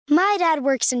My dad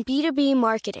works in B2B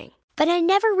marketing, but I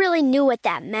never really knew what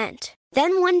that meant.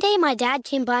 Then one day my dad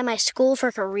came by my school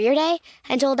for career day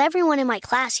and told everyone in my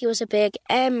class he was a big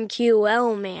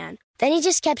MQL man. Then he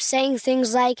just kept saying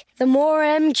things like, the more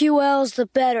MQLs, the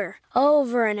better,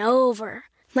 over and over.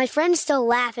 My friends still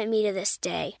laugh at me to this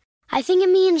day. I think it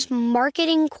means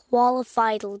marketing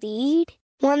qualified lead.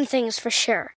 One thing's for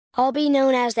sure, I'll be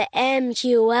known as the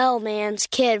MQL man's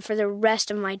kid for the rest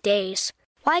of my days.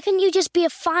 Why couldn't you just be a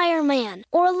fireman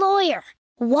or a lawyer?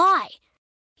 Why?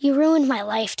 You ruined my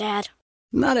life, Dad.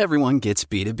 Not everyone gets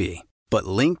B2B, but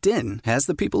LinkedIn has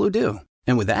the people who do.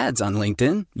 And with ads on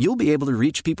LinkedIn, you'll be able to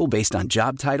reach people based on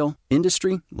job title,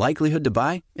 industry, likelihood to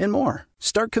buy, and more.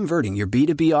 Start converting your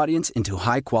B2B audience into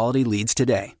high-quality leads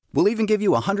today. We'll even give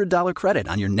you a $100 credit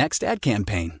on your next ad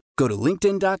campaign. Go to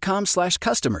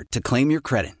linkedin.com/customer to claim your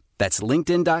credit. That's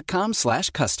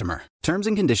linkedin.com/customer. Terms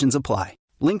and conditions apply.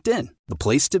 LinkedIn, the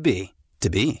place to be, to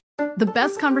be. The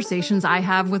best conversations I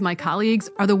have with my colleagues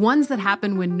are the ones that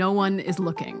happen when no one is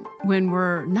looking, when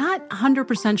we're not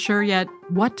 100% sure yet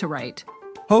what to write.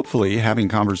 Hopefully, having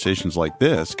conversations like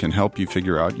this can help you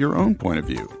figure out your own point of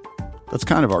view. That's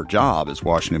kind of our job as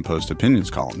Washington Post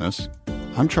opinions columnists.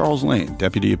 I'm Charles Lane,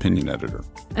 Deputy Opinion Editor.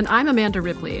 And I'm Amanda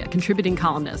Ripley, a contributing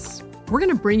columnist. We're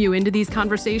going to bring you into these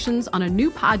conversations on a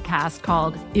new podcast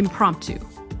called Impromptu.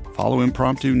 Follow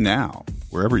Impromptu now,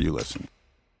 wherever you listen.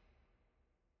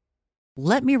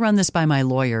 Let me run this by my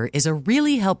lawyer is a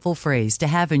really helpful phrase to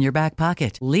have in your back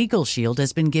pocket. Legal Shield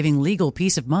has been giving legal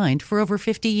peace of mind for over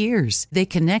 50 years. They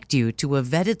connect you to a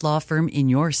vetted law firm in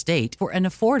your state for an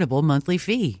affordable monthly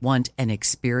fee. Want an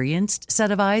experienced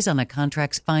set of eyes on a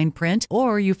contract's fine print?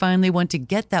 Or you finally want to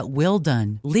get that will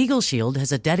done? Legal Shield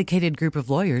has a dedicated group of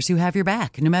lawyers who have your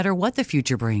back, no matter what the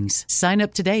future brings. Sign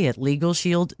up today at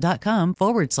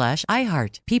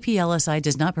LegalShield.com/iHeart. PPLSI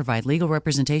does not provide legal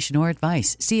representation or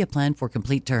advice. See a plan for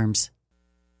complete terms.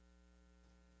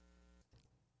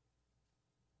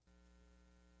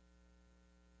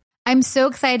 I'm so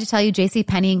excited to tell you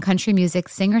JCPenney and country music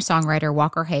singer-songwriter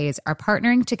Walker Hayes are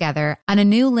partnering together on a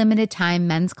new limited-time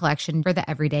men's collection for the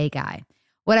everyday guy.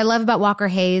 What I love about Walker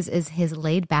Hayes is his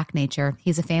laid-back nature.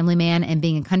 He's a family man, and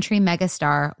being a country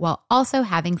megastar while also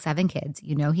having 7 kids,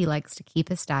 you know he likes to keep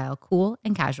his style cool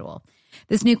and casual.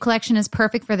 This new collection is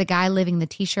perfect for the guy living the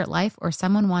t-shirt life or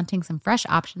someone wanting some fresh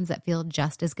options that feel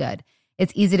just as good.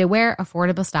 It's easy to wear,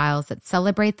 affordable styles that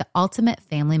celebrate the ultimate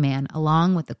family man,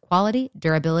 along with the quality,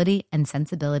 durability, and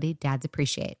sensibility dads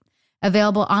appreciate.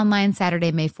 Available online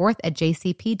Saturday, May 4th at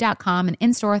jcp.com and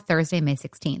in-store Thursday, May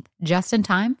 16th. Just in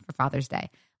time for Father's Day.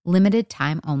 Limited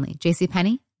time only.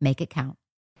 JCPenney, make it count.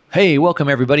 Hey, welcome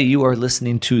everybody. You are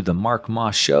listening to The Mark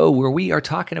Moss Show, where we are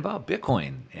talking about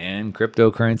Bitcoin and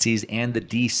cryptocurrencies and the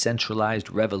decentralized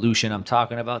revolution. I'm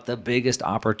talking about the biggest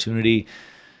opportunity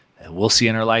we'll see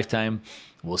in our lifetime.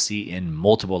 We'll see in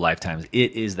multiple lifetimes.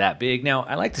 It is that big. Now,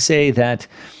 I like to say that,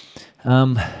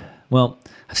 I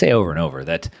say over and over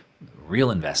that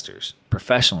real investors,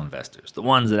 professional investors, the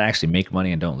ones that actually make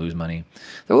money and don't lose money,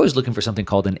 they're always looking for something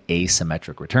called an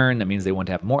asymmetric return. That means they want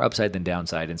to have more upside than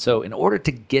downside. And so in order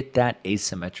to get that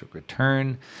asymmetric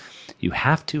return, you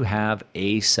have to have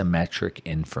asymmetric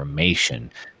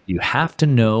information. You have to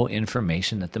know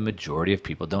information that the majority of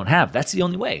people don't have. That's the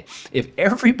only way. If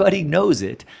everybody knows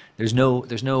it, there's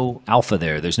no alpha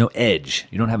there. There's no edge.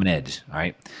 You don't have an edge, all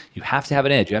right? You have to have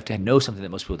an edge. You have to know something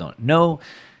that most people don't know.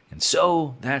 And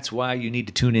so that's why you need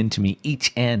to tune in to me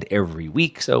each and every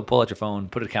week. So pull out your phone,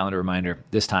 put a calendar reminder,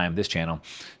 this time, this channel.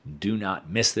 Do not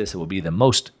miss this. It will be the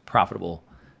most profitable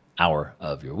hour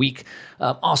of your week.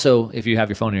 Also, if you have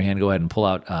your phone in your hand, go ahead and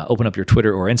open up your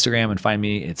Twitter or Instagram and find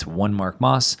me. It's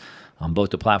 @OneMarkMoss on both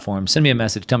the platforms. Send me a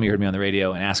message, tell me you heard me on the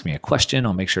radio, and ask me a question.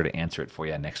 I'll make sure to answer it for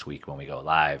you next week when we go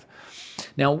live.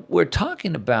 Now, we're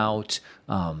talking about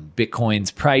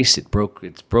Bitcoin's price. It broke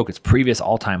its previous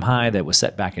all-time high that was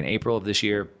set back in April of this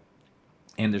year.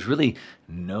 And there's really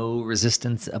no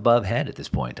resistance above head at this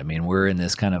point. I mean, we're in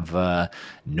this kind of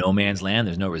no man's land.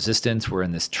 There's no resistance. We're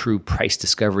in this true price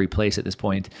discovery place at this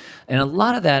point. And a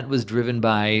lot of that was driven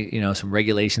by, some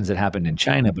regulations that happened in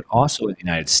China, but also in the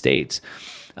United States.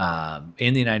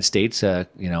 In the United States,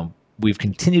 we've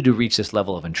continued to reach this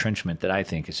level of entrenchment that I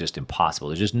think is just impossible.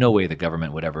 There's just no way the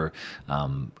government would ever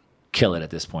kill it at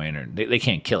this point, or they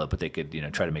can't kill it, but they could,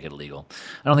 try to make it illegal.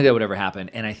 I don't think that would ever happen.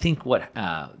 And I think what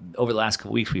over the last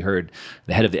couple of weeks, we heard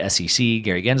the head of the SEC,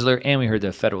 Gary Gensler, and we heard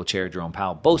the federal chair, Jerome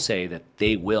Powell, both say that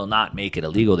they will not make it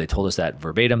illegal. They told us that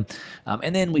verbatim.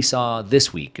 And then we saw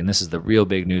this week, and this is the real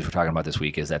big news we're talking about this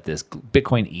week, is that this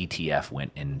Bitcoin ETF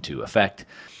went into effect.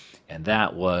 And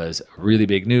that was really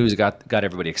big news. It got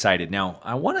everybody excited. Now,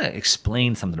 I want to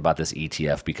explain something about this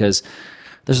ETF because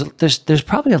there's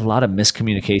probably a lot of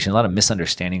miscommunication, a lot of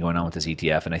misunderstanding going on with this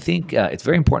ETF. And I think it's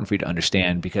very important for you to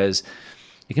understand because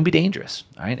it can be dangerous.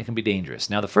 All right, it can be dangerous.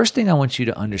 Now, the first thing I want you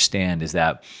to understand is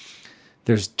that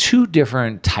there's two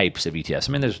different types of ETFs.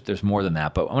 I mean, there's more than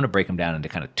that, but I want to break them down into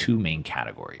kind of two main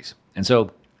categories. And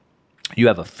so you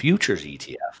have a futures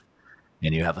ETF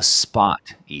and you have a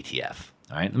spot ETF.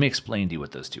 All right, let me explain to you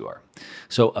what those two are.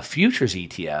 So a futures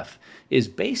ETF is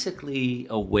basically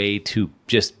a way to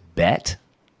just bet,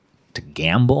 to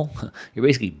gamble. You're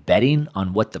basically betting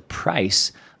on what the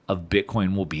price of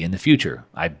Bitcoin will be in the future.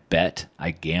 I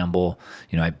gamble,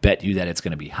 I bet you that it's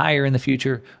going to be higher in the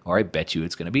future, or I bet you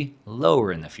it's going to be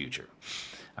lower in the future.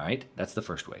 All right, that's the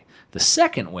first way. The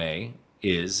second way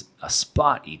is a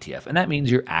spot ETF, and that means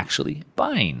you're actually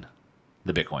buying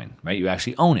the Bitcoin, right? You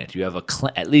actually own it. You have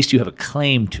at least you have a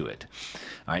claim to it.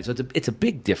 All right, so it's a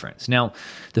big difference. Now,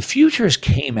 the futures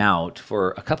came out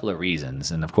for a couple of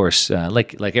reasons, and of course,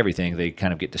 like everything, they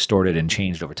kind of get distorted and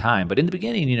changed over time. But in the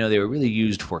beginning, they were really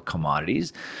used for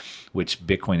commodities, which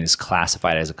Bitcoin is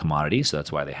classified as a commodity, so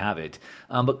that's why they have it.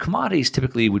 But commodities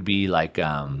typically would be like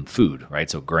food, right?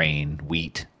 So grain,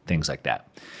 wheat, things like that.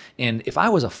 And if I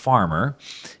was a farmer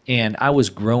and I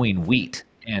was growing wheat,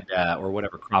 and or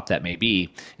whatever crop that may be.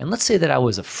 And let's say that I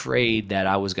was afraid that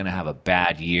I was going to have a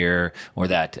bad year, or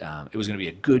that it was going to be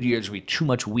a good year, there's going to be too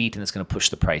much wheat and it's going to push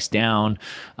the price down,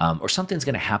 or something's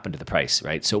going to happen to the price,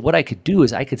 right? So what I could do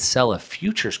is I could sell a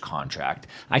futures contract.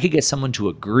 I could get someone to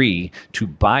agree to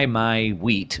buy my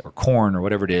wheat or corn or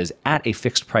whatever it is at a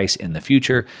fixed price in the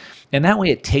future. And that way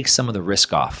it takes some of the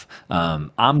risk off.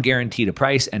 I'm guaranteed a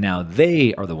price, and now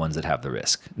they are the ones that have the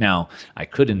risk. Now, I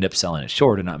could end up selling it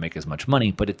short and not make as much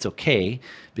money, but it's okay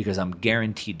because I'm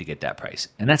guaranteed to get that price.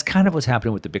 And that's kind of what's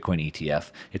happening with the Bitcoin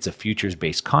ETF. It's a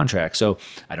futures-based contract. So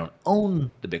I don't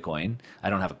own the Bitcoin. I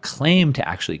don't have a claim to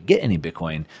actually get any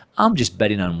Bitcoin. I'm just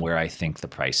betting on where I think the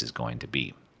price is going to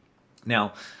be.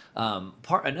 Now,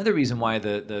 another reason why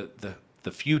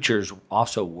the futures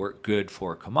also work good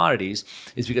for commodities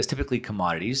is because typically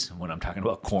commodities, when I'm talking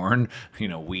about corn,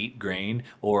 wheat, grain,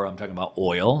 or I'm talking about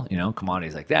oil,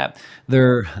 commodities like that,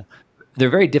 they're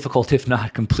very difficult, if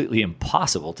not completely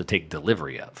impossible, to take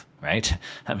delivery of, right?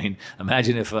 I mean,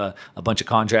 imagine if a bunch of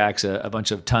contracts, a bunch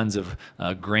of tons of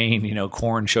grain,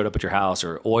 corn showed up at your house,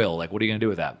 or oil. Like, what are you going to do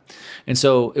with that? And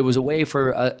so it was a way for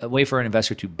an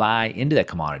investor to buy into that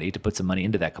commodity, to put some money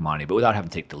into that commodity, but without having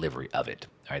to take delivery of it.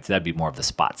 All right, so that'd be more of the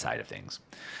spot side of things.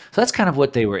 So that's kind of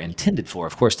what they were intended for.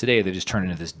 Of course, today they just turned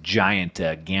into this giant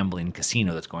gambling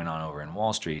casino that's going on over in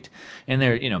Wall Street, and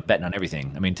they're betting on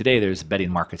everything. I mean, today there's betting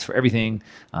markets for everything.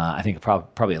 I think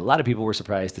probably a lot of people were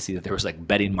surprised to see that there was like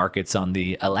betting markets on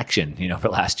the election, for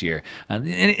last year.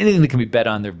 Anything that can be bet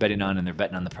on, they're betting on, and they're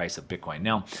betting on the price of Bitcoin.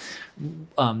 Now,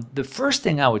 the first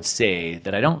thing I would say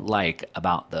that I don't like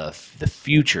about the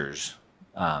futures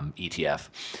ETF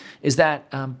is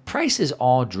that price is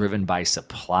all driven by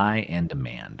supply and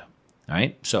demand. All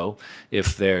right. So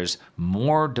if there's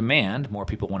more demand, more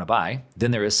people want to buy,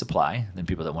 then there is supply, then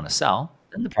people that want to sell,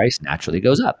 then the price naturally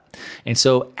goes up. And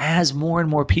so as more and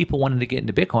more people wanted to get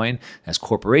into Bitcoin, as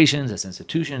corporations, as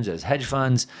institutions, as hedge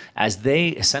funds, as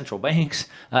central banks,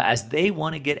 as they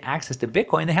want to get access to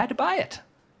Bitcoin, they had to buy it.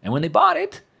 And when they bought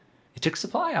it, it took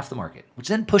supply off the market, which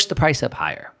then pushed the price up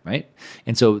higher, right?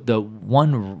 And so the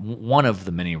one of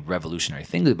the many revolutionary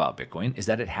things about Bitcoin is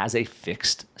that it has a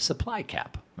fixed supply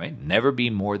cap, right? Never be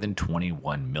more than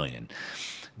 21 million.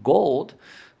 Gold,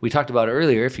 we talked about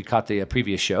earlier, if you caught the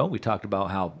previous show, we talked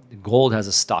about how gold has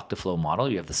a stock to flow model.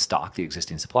 You have the stock, the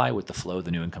existing supply, with the flow,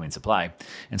 the new incoming supply.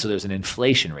 And so there's an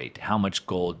inflation rate, how much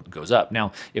gold goes up.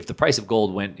 Now, if the price of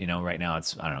gold went, right now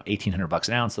it's, $1,800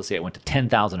 an ounce. Let's say it went to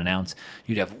 10,000 an ounce.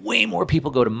 You'd have way more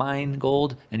people go to mine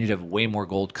gold, and you'd have way more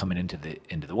gold coming into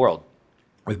the world.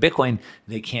 With Bitcoin,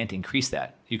 they can't increase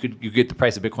that. You get the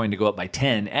price of Bitcoin to go up by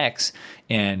 10x,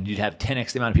 and you'd have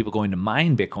 10x the amount of people going to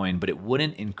mine Bitcoin, but it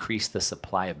wouldn't increase the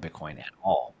supply of Bitcoin at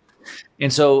all.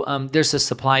 And so there's a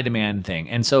supply-demand thing.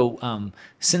 And so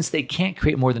since they can't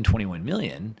create more than 21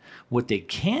 million, what they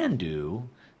can do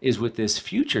is with this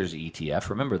futures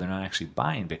ETF, remember, they're not actually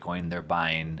buying Bitcoin,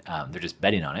 they're just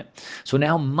betting on it. So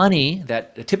now money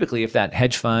that typically, if that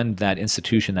hedge fund, that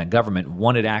institution, that government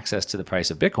wanted access to the price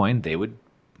of Bitcoin, they would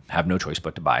have no choice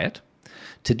but to buy it.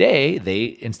 Today,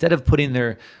 they, instead of putting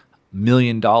their $1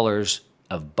 million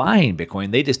of buying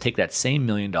Bitcoin, they just take that same $1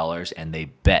 million and they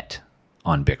bet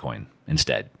on Bitcoin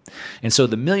instead. And so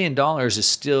the $1 million is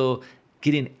still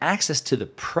getting access to the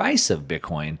price of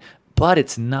Bitcoin, but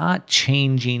it's not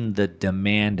changing the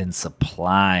demand and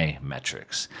supply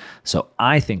metrics. So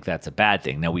I think that's a bad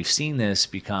thing. Now, we've seen this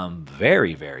become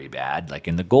very, very bad, like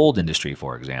in the gold industry,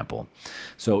 for example.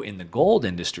 So in the gold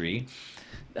industry,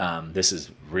 this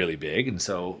is really big. And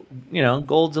so,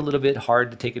 gold's a little bit hard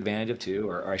to take advantage of too,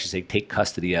 or I should say take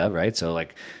custody of, right? So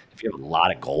like if you have a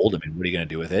lot of gold, I mean, what are you going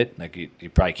to do with it? Like you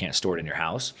probably can't store it in your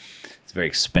house. It's very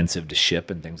expensive to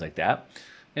ship and things like that.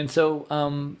 And so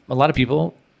a lot of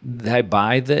people, they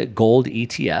buy the gold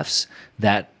ETFs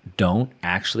that don't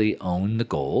actually own the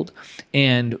gold.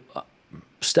 And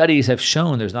studies have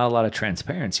shown there's not a lot of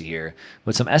transparency here,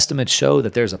 but some estimates show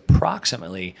that there's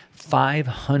approximately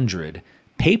 500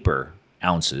 paper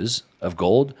ounces of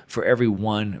gold for every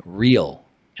 1 real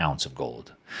ounce of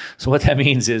gold. So what that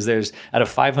means is there's, out of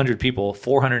 500 people,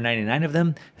 499 of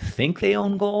them think they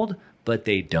own gold, but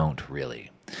they don't really.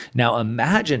 Now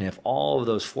imagine if all of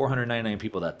those 499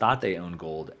 people that thought they owned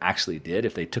gold actually did,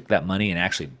 if they took that money and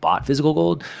actually bought physical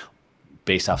gold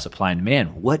based off supply and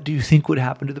demand. What do you think would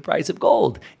happen to the price of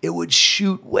gold? It would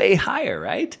shoot way higher,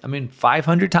 right? I mean,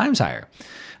 500 times higher.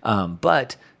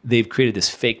 But they've created this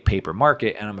fake paper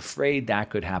market, and I'm afraid that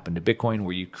could happen to Bitcoin,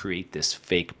 where you create this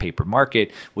fake paper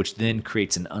market, which then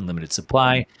creates an unlimited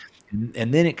supply.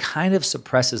 And then it kind of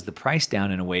suppresses the price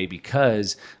down in a way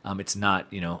because it's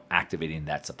not, activating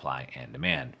that supply and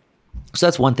demand. So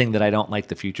that's one thing that I don't like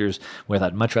the futures with.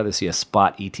 I'd much rather see a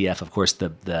spot ETF. Of course,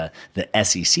 the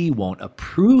SEC won't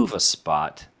approve a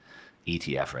spot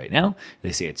ETF right now.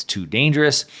 They say it's too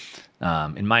dangerous.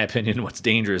 In my opinion, what's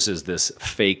dangerous is this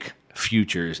fake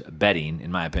futures betting.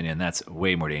 In my opinion, that's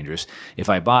way more dangerous. If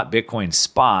I bought Bitcoin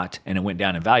spot and it went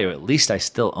down in value, at least I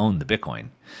still own the Bitcoin.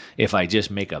 If I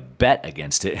just make a bet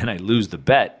against it and I lose the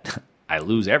bet, I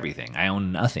lose everything. I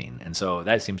own nothing. And so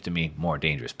that seems to me more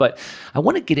dangerous. But I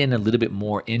want to get in a little bit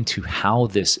more into how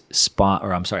this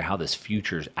how this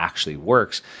futures actually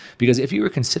works. Because if you were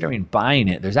considering buying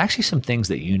it, there's actually some things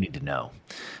that you need to know.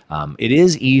 It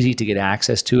is easy to get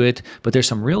access to it, but there's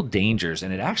some real dangers,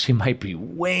 and it actually might be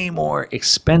way more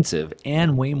expensive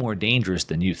and way more dangerous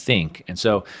than you think. And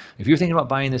so if you're thinking about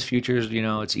buying this futures,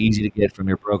 it's easy to get from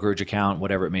your brokerage account,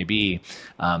 whatever it may be,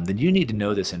 then you need to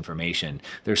know this information.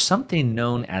 There's something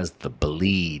known as the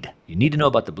bleed. You need to know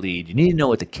about the bleed. You need to know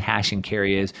what the cash and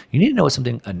carry is. You need to know what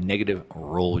a negative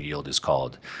roll yield is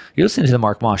called. You're listening to the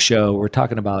Mark Moss Show. We're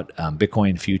talking about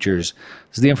Bitcoin futures.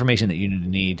 This is the information that you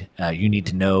need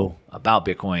to know about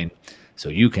Bitcoin so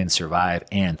you can survive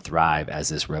and thrive as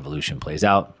this revolution plays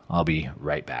out. I'll be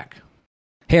right back.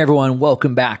 Hey everyone,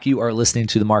 welcome back. You are listening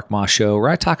to the Mark Moss Show, where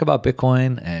I talk about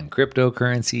Bitcoin and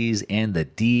cryptocurrencies and the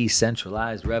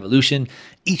decentralized revolution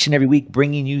each and every week,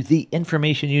 bringing you the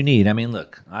information you need. I mean,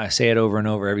 look, I say it over and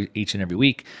over each and every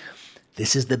week.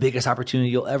 This is the biggest opportunity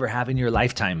you'll ever have in your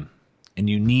lifetime, and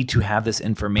you need to have this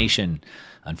information.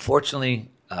 Unfortunately,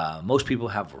 most people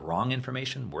have wrong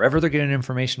information. Wherever they're getting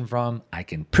information from, I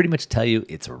can pretty much tell you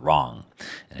it's wrong.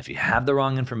 And if you have the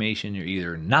wrong information, you're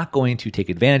either not going to take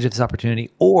advantage of this opportunity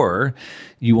or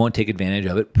you won't take advantage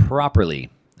of it properly.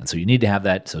 And so you need to have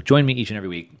that. So join me each and every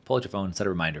week. Pull out your phone, set a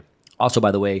reminder. Also,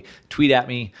 by the way, tweet at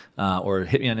me or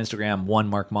hit me on Instagram,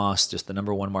 @1MarkMoss, just the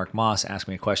number 1 Mark Moss. Ask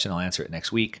me a question. I'll answer it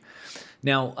next week.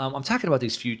 Now, I'm talking about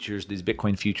these futures, these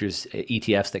Bitcoin futures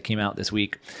ETFs that came out this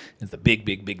week. It's the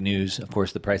big news. Of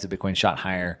course, the price of Bitcoin shot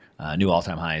higher, new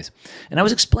all-time highs. And I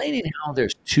was explaining how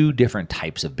there's 2 different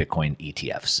types of Bitcoin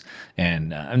ETFs.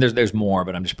 And there's more,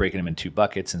 but I'm just breaking them in 2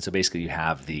 buckets. And so basically you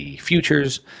have the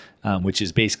futures, which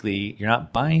is basically you're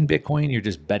not buying Bitcoin, you're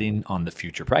just betting on the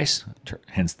future price,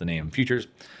 hence the name futures.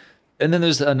 And then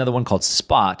there's another one called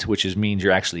spot, which means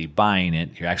you're actually buying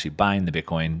it. You're actually buying the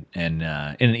Bitcoin, and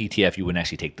in an ETF, you wouldn't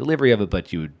actually take delivery of it,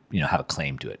 but you would, have a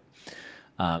claim to it.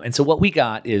 And so what we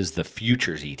got is the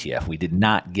futures ETF. We did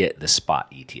not get the spot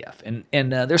ETF.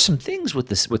 And there's some things with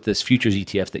this futures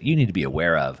ETF that you need to be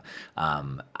aware of.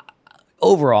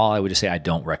 Overall, I would just say I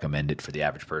don't recommend it for the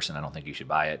average person. I don't think you should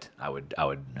buy it. I would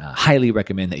highly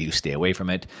recommend that you stay away from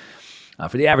it.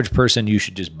 For the average person, you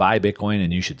should just buy Bitcoin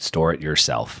and you should store it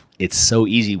yourself. It's so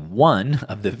easy. One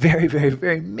of the very, very,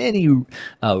 very many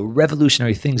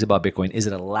revolutionary things about Bitcoin is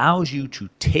it allows you to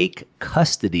take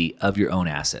custody of your own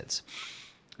assets.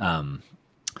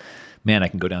 Man, I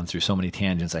can go down through so many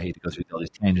tangents. I hate to go through all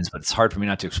these tangents, but it's hard for me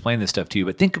not to explain this stuff to you.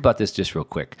 But think about this just real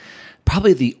quick.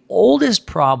 Probably the oldest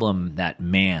problem that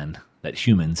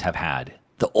humans have had,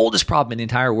 the oldest problem in the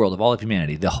entire world of all of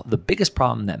humanity, the biggest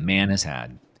problem that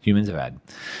humans have had,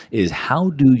 is how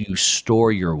do you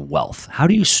store your wealth? How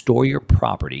do you store your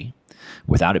property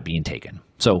without it being taken?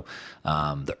 So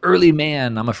the early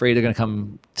man, I'm afraid they're going to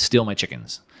come steal my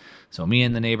chickens. So me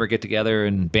and the neighbor get together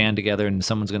and band together, and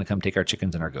someone's going to come take our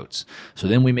chickens and our goats. So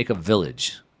then we make a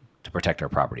village to protect our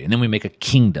property. And then we make a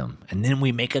kingdom. And then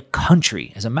we make a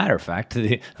country. As a matter of fact,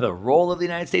 the role of the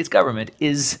United States government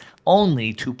is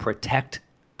only to protect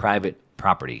private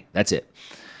property. That's it.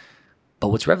 But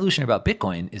what's revolutionary about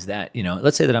Bitcoin is that,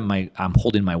 let's say that I'm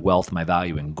holding my wealth, my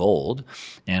value in gold,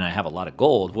 and I have a lot of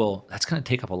gold. Well, that's going to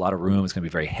take up a lot of room. It's going to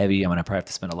be very heavy. I'm going to probably have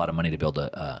to spend a lot of money to build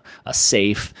a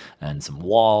safe and some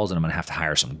walls, and I'm going to have to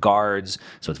hire some guards.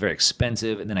 So it's very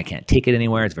expensive, and then I can't take it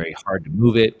anywhere. It's very hard to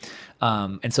move it.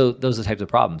 And so those are the types of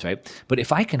problems, right? But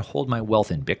if I can hold my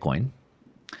wealth in Bitcoin,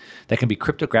 that can be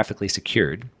cryptographically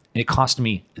secured, and it cost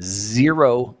me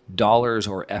 $0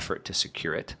 or effort to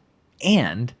secure it,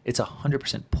 and it's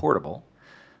 100% portable,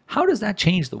 how does that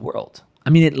change the world?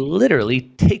 I mean, it literally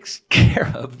takes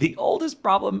care of the oldest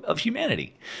problem of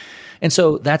humanity. And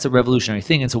so that's a revolutionary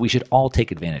thing. And so we should all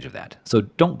take advantage of that. So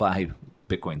don't buy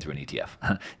Bitcoin through an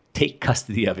ETF. Take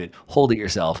custody of it. Hold it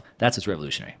yourself. That's what's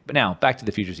revolutionary. But now back to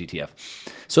the futures ETF.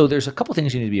 So there's a couple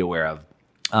things you need to be aware of.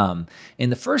 And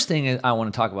the first thing I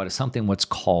want to talk about is something what's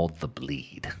called the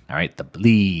bleed. All right, the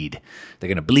bleed. They're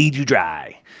going to bleed you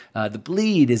dry. The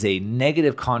bleed is a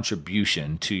negative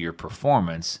contribution to your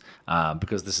performance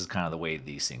because this is kind of the way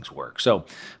these things work. So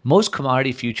most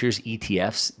commodity futures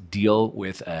ETFs deal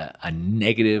with a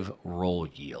negative roll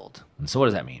yield. And so what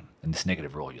does that mean? And this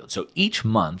negative roll yield. So each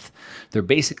month, they're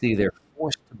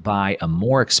forced to buy a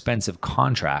more expensive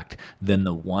contract than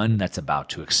the one that's about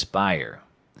to expire.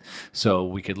 So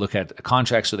we could look at a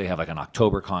contract. So they have like an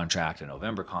October contract, a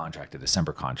November contract, a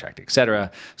December contract, et cetera.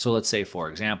 So let's say,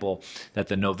 for example, that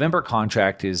the November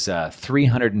contract is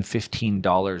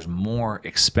 $315 more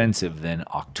expensive than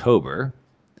October.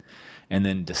 And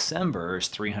then December is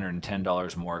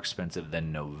 $310 more expensive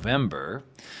than November.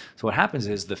 So what happens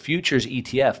is the futures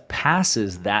ETF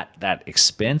passes that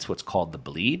expense, what's called the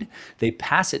bleed. They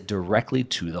pass it directly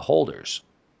to the holders,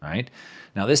 right?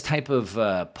 Now, this type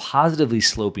of positively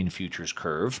sloping futures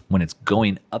curve, when it's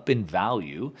going up in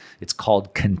value, it's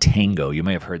called contango. You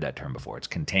may have heard that term before. It's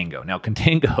contango. Now,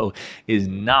 contango is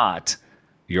not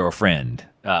your friend.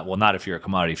 Well, not if you're a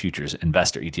commodity futures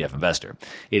investor, ETF investor.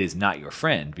 It is not your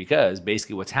friend because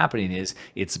basically what's happening is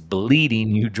it's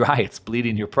bleeding you dry. It's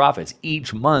bleeding your profits.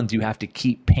 Each month you have to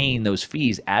keep paying those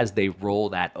fees as they roll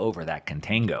that over, that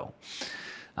contango.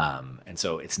 And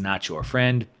so it's not your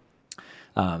friend.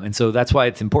 And so that's why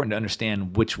it's important to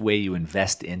understand which way you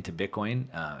invest into Bitcoin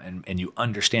and you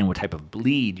understand what type of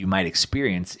bleed you might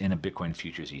experience in a Bitcoin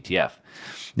futures ETF.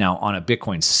 Now, on a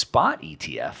Bitcoin spot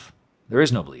ETF, there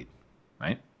is no bleed,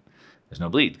 right? There's no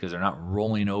bleed because they're not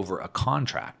rolling over a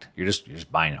contract. You're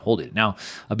just buying and holding it. Now,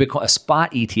 a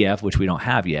spot ETF, which we don't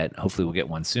have yet, hopefully we'll get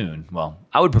one soon. Well,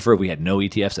 I would prefer if we had no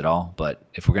ETFs at all, but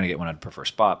if we're going to get one, I'd prefer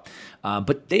spot.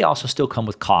 But they also still come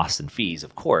with costs and fees,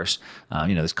 of course.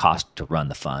 There's cost to run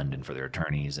the fund and for their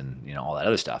attorneys and all that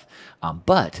other stuff.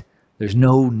 But there's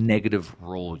no negative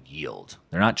roll yield.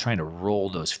 They're not trying to roll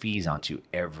those fees onto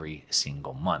every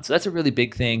single month. So that's a really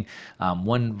big thing.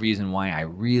 One reason why I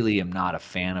really am not a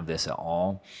fan of this at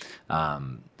all. I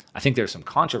think there's some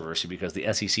controversy because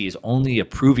the SEC is only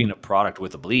approving a product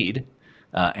with a bleed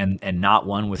and not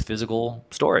one with physical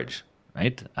storage,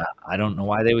 right? I don't know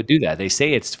why they would do that. They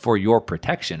say it's for your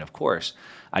protection, of course.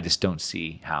 I just don't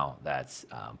see how that's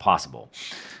possible.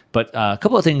 But a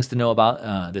couple of things to know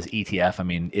about this ETF. I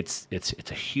mean, it's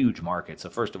a huge market. So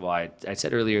first of all, I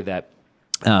said earlier that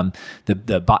the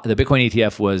Bitcoin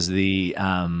ETF was the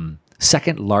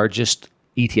second largest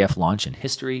ETF launch in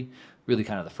history. Really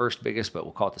kind of the first biggest, but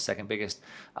we'll call it the second biggest.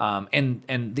 And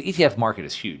the ETF market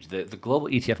is huge. The global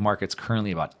ETF market is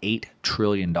currently about $8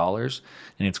 trillion, and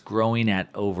it's growing at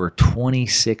over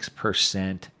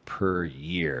 26% per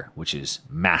year, which is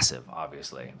massive,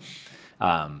 obviously.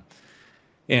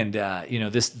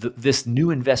 This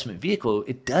new investment vehicle,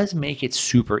 it does make it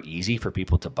super easy for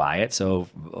people to buy it. So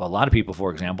a lot of people,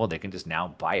 for example, they can just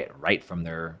now buy it right from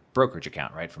their brokerage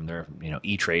account, right from their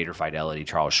E-Trade or Fidelity,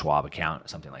 Charles Schwab account,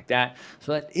 something like that.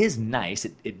 So that is nice.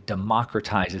 It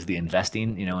democratizes the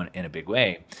investing, in a big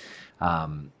way.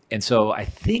 And so I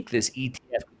think this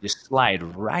ETF could just slide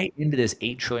right into this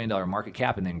 $8 trillion market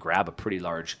cap and then grab a pretty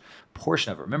large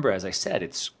portion of it. Remember, as I said,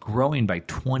 it's growing by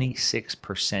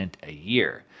 26% a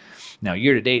year. Now,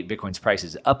 year to date, Bitcoin's price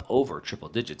is up over triple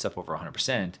digits, up over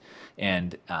 100%.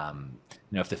 And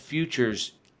if the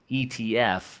futures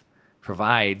ETF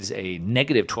provides a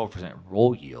negative 12%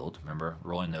 roll yield, remember,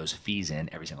 rolling those fees in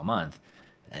every single month,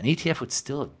 an ETF would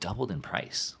still have doubled in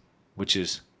price, which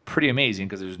is pretty amazing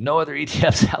because there's no other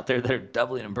ETFs out there that are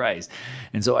doubling in price.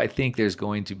 And so I think there's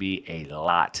going to be a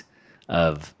lot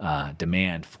of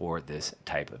demand for this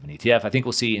type of an ETF. I think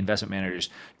we'll see investment managers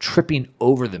tripping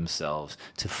over themselves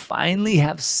to finally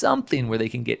have something where they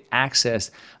can get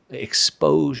access,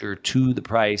 exposure to the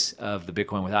price of the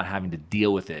Bitcoin without having to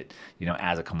deal with it,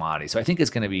 as a commodity. So I think it's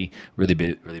going to be really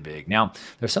big, really big. Now,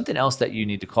 there's something else that you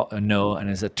need to know, and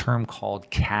it's a term called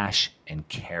cash and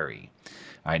carry.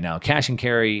 All right, now cash and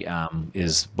carry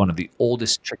is one of the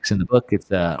oldest tricks in the book. It's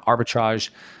arbitrage.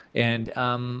 And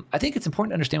I think it's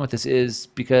important to understand what this is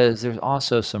because there's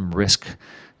also some risk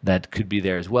that could be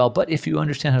there as well. But if you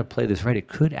understand how to play this right, it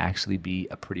could actually be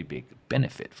a pretty big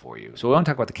benefit for you. So we want to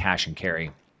talk about the cash and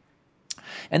carry.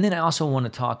 And then I also want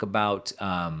to talk about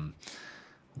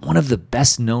one of the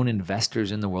best known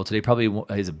investors in the world today, probably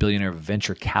is a billionaire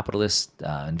venture capitalist,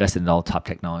 invested in all top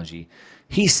technology.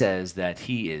 He says that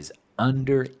he is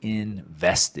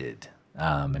underinvested.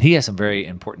 And he has some very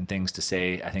important things to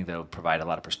say. I think that will provide a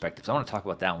lot of perspectives. I want to talk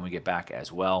about that when we get back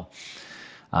as well.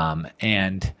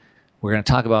 And we're going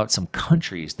to talk about some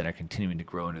countries that are continuing to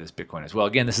grow into this Bitcoin as well.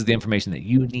 Again, this is the information that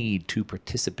you need to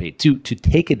participate, to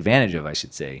take advantage of, I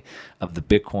should say, of the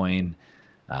Bitcoin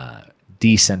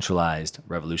decentralized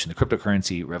revolution, the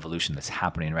cryptocurrency revolution that's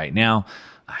happening right now.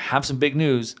 I have some big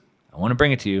news. I want to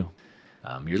bring it to you.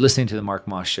 You're listening to The Mark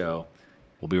Moss Show.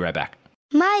 We'll be right back.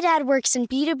 My dad works in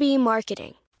B2B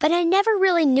marketing, but I never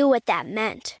really knew what that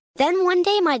meant. Then one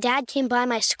day my dad came by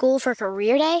my school for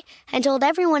career day and told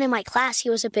everyone in my class he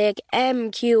was a big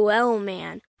MQL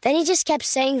man. Then he just kept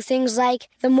saying things like,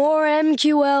 the more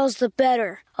MQLs, the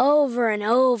better, over and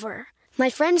over. My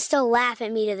friends still laugh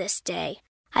at me to this day.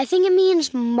 I think it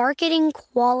means marketing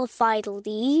qualified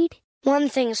lead. One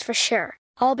thing's for sure,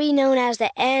 I'll be known as the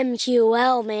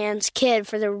MQL man's kid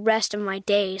for the rest of my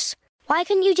days. Why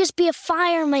couldn't you just be a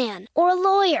fireman or a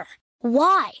lawyer?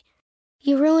 Why?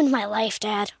 You ruined my life,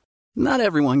 Dad. Not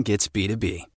everyone gets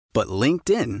B2B, but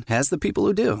LinkedIn has the people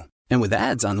who do. And with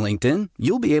ads on LinkedIn,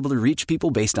 you'll be able to reach people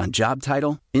based on job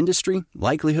title, industry,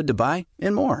 likelihood to buy,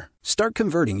 and more. Start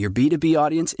converting your B2B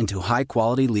audience into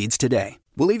high-quality leads today.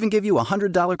 We'll even give you a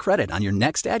 $100 credit on your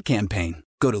next ad campaign.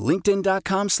 Go to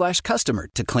linkedin.com/customer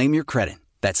to claim your credit.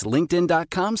 That's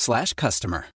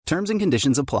linkedin.com/customer. Terms and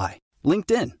conditions apply.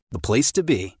 LinkedIn, the place to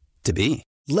be, to be.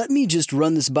 Let me just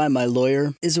run this by my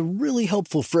lawyer is a really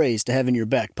helpful phrase to have in your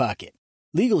back pocket.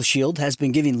 Legal Shield has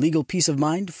been giving legal peace of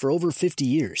mind for over 50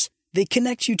 years. They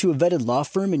connect you to a vetted law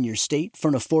firm in your state for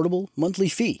an affordable monthly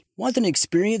fee. Want an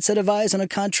experienced set of eyes on a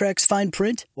contract's fine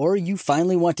print? Or you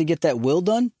finally want to get that will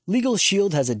done? Legal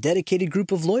Shield has a dedicated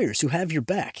group of lawyers who have your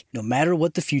back, no matter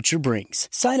what the future brings.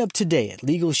 Sign up today at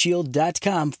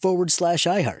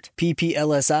LegalShield.com/iHeart.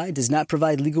 PPLSI does not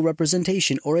provide legal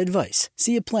representation or advice.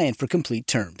 See a plan for complete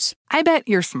terms. I bet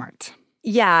you're smart.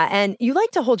 Yeah, and you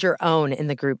like to hold your own in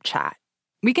the group chat.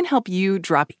 We can help you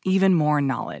drop even more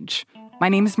knowledge. My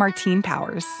name is Martine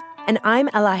Powers. And I'm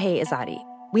Elahe Izadi.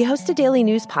 We host a daily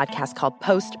news podcast called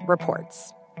Post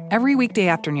Reports. Every weekday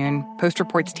afternoon, Post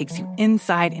Reports takes you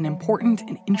inside an important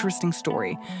and interesting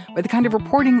story with the kind of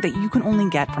reporting that you can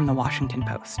only get from the Washington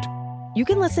Post. You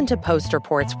can listen to Post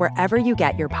Reports wherever you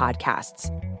get your podcasts.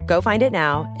 Go find it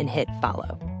now and hit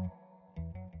follow.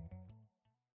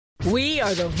 We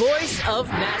are the voice of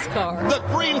NASCAR. The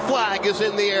green flag is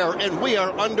in the air, and we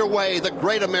are underway. The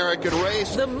Great American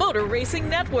Race. The Motor Racing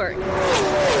Network.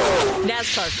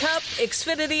 NASCAR Cup,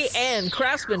 Xfinity, and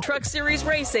Craftsman Truck Series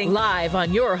Racing live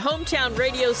on your hometown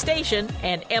radio station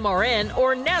and MRN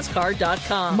or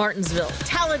NASCAR.com. Martinsville,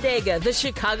 Talladega, the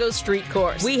Chicago Street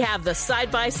Course. We have the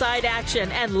side-by-side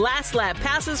action and last lap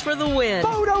passes for the win.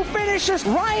 Photo finishes.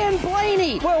 Ryan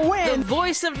Blaney will win. The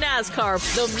voice of NASCAR,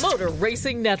 the Motor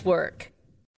Racing Network.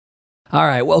 All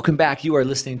right, welcome back. You are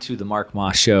listening to The Mark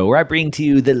Moss Show, where I bring to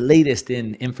you the latest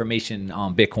in information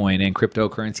on Bitcoin and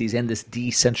cryptocurrencies and this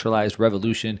decentralized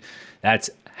revolution that's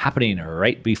happening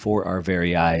right before our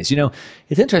very eyes. You know,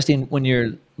 it's interesting when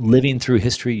you're living through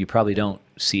history, you probably don't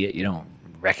see it, you don't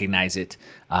recognize it,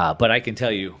 but I can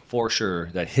tell you for sure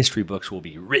that history books will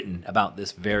be written about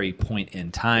this very point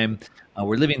in time.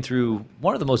 We're living through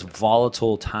one of the most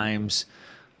volatile times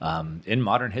in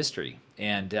modern history.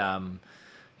 And,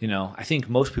 you know, I think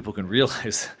most people can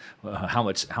realize how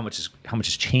much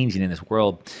is changing in this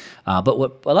world. But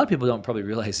what a lot of people don't probably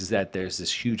realize is that there's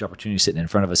this huge opportunity sitting in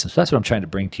front of us. And so that's what I'm trying to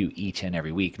bring to you each and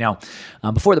every week. Now,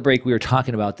 before the break, we were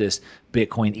talking about this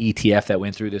Bitcoin ETF that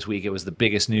went through this week. It was the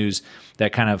biggest news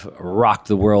that kind of rocked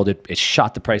the world. It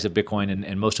shot the price of Bitcoin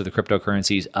and most of the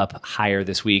cryptocurrencies up higher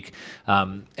this week.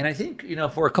 And I think, you know,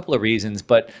 for a couple of reasons,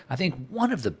 but I think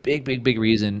one of the big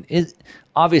reason is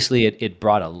obviously it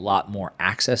brought a lot more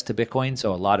access to Bitcoin.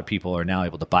 So a lot of people are now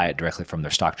able to buy it directly from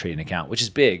their stock trading account, which is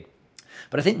big.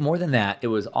 But I think more than that, it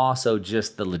was also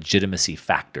just the legitimacy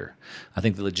factor. I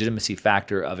think the legitimacy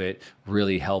factor of it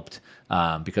really helped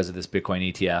because of this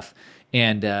Bitcoin ETF,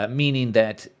 and meaning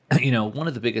that, one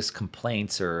of the biggest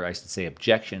complaints, or I should say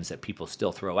objections, that people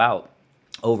still throw out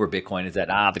over Bitcoin is that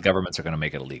the governments are going to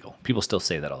make it illegal. People still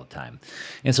say that all the time,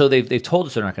 and so they've told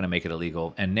us they're not going to make it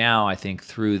illegal. And now I think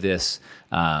through this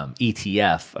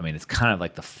ETF, I mean, it's kind of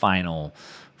like the final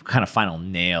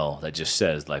nail that just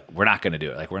says, like, we're not going to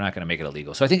do it. Like, we're not going to make it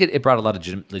illegal. So I think it brought a lot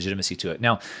of legitimacy to it.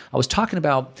 Now, I was talking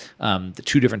about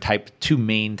the two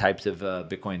main types of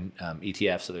Bitcoin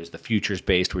ETFs. So there's the futures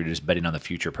based, where you're just betting on the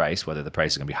future price, whether the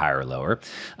price is going to be higher or lower.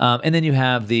 And then you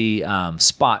have the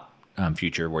spot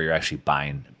future, where you're actually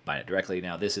buying it directly.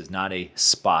 Now, this is not a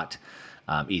spot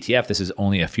ETF. This is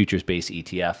only a futures-based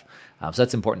ETF. So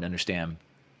that's important to understand.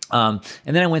 And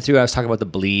then I was talking about the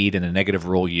bleed and the negative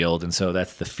roll yield. And so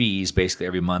that's the fees basically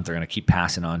every month they're going to keep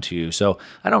passing on to you. So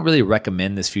I don't really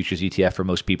recommend this futures ETF for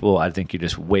most people. I think you're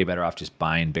just way better off just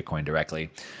buying Bitcoin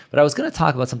directly. But I was going to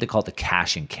talk about something called the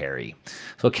cash and carry.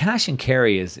 So cash and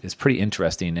carry is pretty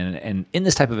interesting. And in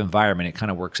this type of environment, it kind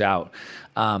of works out.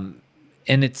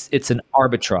 And it's an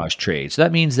arbitrage trade. So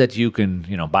that means that you can,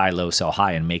 buy low, sell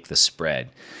high, and make the spread.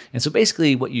 And so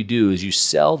basically what you do is you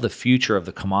sell the future of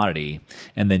the commodity,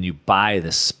 and then you buy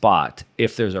the spot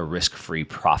if there's a risk-free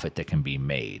profit that can be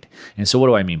made. And so what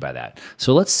do I mean by that?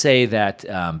 So let's say that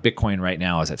Bitcoin right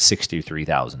now is at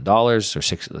 $63,000,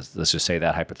 or let's just say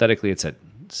that hypothetically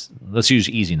let's use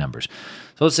easy numbers.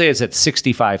 So let's say it's at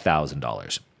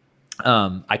 $65,000.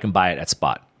 I can buy it at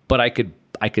spot, but I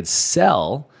could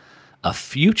sell a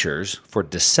futures for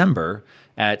December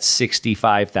at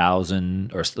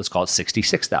 65,000, or let's call it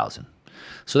 66,000.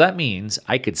 So that means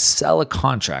I could sell a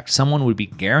contract. Someone would be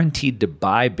guaranteed to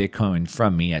buy Bitcoin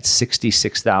from me at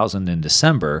 66,000 in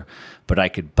December, but I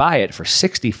could buy it for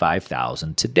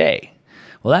 65,000 today.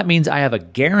 Well, that means I have a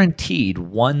guaranteed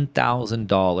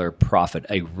 $1,000 profit,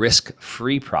 a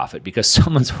risk-free profit, because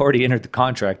someone's already entered the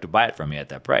contract to buy it from me at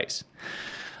that price.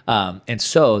 And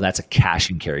so that's a cash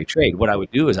and carry trade. What I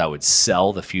would do is I would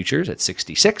sell the futures at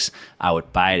 66, I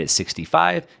would buy it at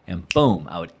 65, and boom,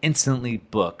 I would instantly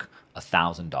book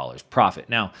 $1,000 profit.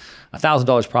 Now,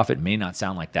 $1,000 profit may not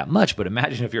sound like that much, but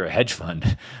imagine if you're a hedge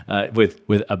fund with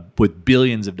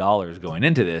billions of dollars going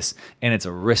into this, and it's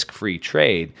a risk-free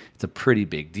trade. It's a pretty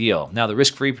big deal. Now, the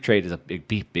risk-free trade is a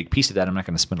big piece of that. I'm not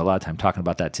going to spend a lot of time talking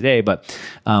about that today, but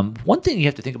one thing you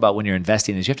have to think about when you're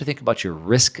investing is you have to think about your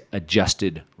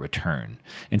risk-adjusted return.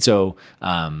 And so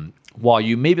while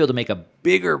you may be able to make a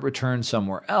bigger return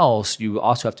somewhere else, you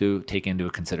also have to take into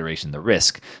consideration the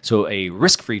risk. So a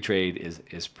risk-free trade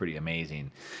is pretty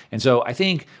amazing. And so I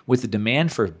think with the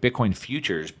demand for Bitcoin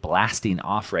futures blasting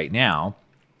off right now,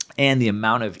 and the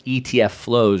amount of ETF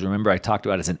flows, remember I talked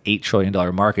about it's an $8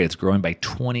 trillion market. It's growing by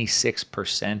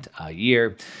 26% a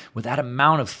year. With that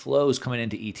amount of flows coming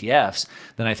into ETFs,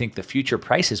 then I think the future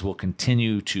prices will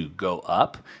continue to go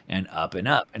up and up and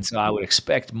up. And so I would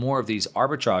expect more of these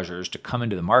arbitrageurs to come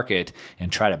into the market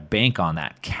and try to bank on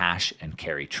that cash and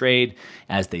carry trade.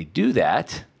 As they do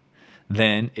that,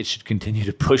 then it should continue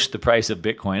to push the price of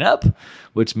Bitcoin up,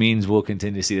 which means we'll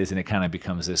continue to see this, and it kind of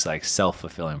becomes this like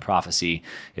self-fulfilling prophecy.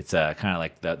 It's kind of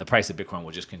like the price of Bitcoin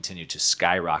will just continue to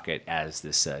skyrocket as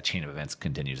this chain of events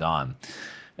continues on.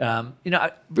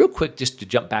 Real quick, just to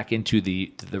jump back into the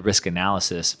risk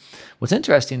analysis, what's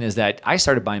interesting is that I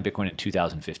started buying Bitcoin in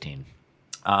 2015.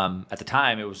 At the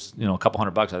time, it was a couple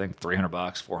 $100, I think $300,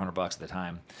 $400 at the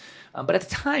time. But at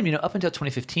the time, up until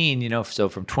 2015, so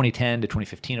from 2010 to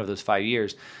 2015, over those 5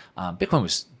 years, Bitcoin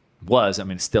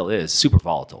it still is super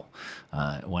volatile.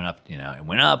 It went up, it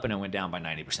went up and it went down by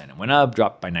 90%. It went up,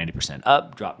 dropped by 90%,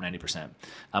 up, dropped 90%.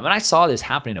 And I saw this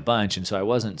happening a bunch, and so I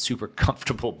wasn't super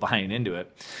comfortable buying into it.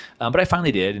 But I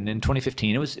finally did, and in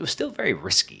 2015, it was still very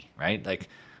risky, right? Like,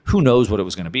 who knows what it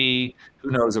was going to be? Who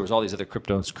knows? There was all these other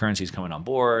cryptocurrencies coming on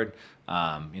board.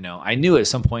 I knew at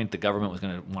some point the government was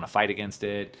going to want to fight against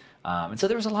it. And so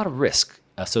there was a lot of risk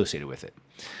associated with it.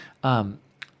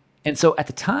 And so at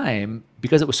the time,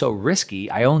 because it was so risky,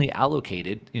 I only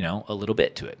allocated, a little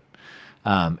bit to it.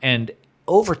 And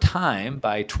over time,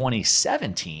 by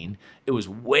 2017, it was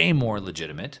way more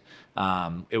legitimate.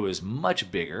 It was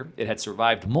much bigger. It had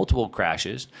survived multiple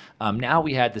crashes. Now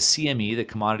we had the CME, the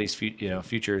Commodities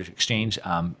Futures Exchange,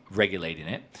 regulating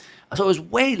it. So it was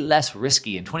way less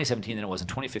risky in 2017 than it was in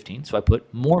 2015. So I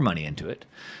put more money into it.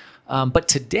 But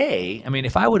today,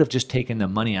 if I would have just taken the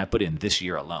money I put in this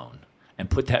year alone and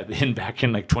put that in back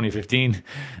in like 2015,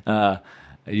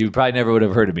 you probably never would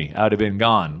have heard of me. I would have been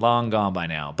gone, long gone by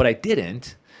now. But I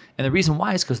didn't. And the reason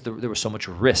why is because there was so much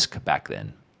risk back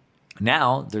then.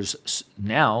 Now there's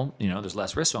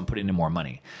less risk, so I'm putting in more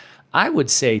money. I would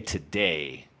say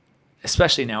today,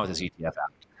 especially now with this ETF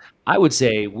out, I would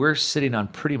say we're sitting on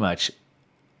pretty much,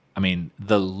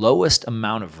 the lowest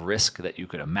amount of risk that you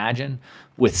could imagine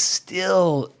with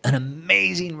still an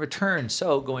amazing return.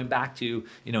 So going back to,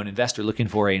 an investor looking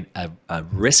for a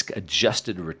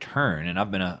risk-adjusted return, and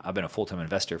I've been a full-time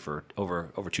investor for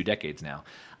over 2 decades now.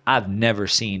 I've never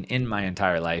seen in my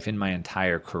entire life, in my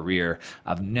entire career,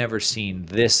 I've never seen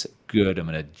this good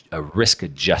a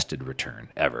risk-adjusted return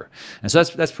ever. And so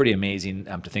that's pretty amazing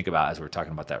to think about as we're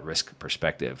talking about that risk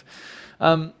perspective.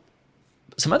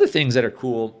 Some other things that are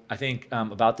cool, I think,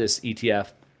 about this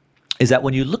ETF is that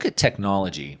when you look at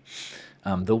technology,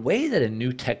 the way that a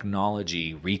new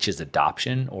technology reaches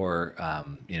adoption or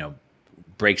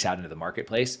breaks out into the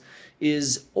marketplace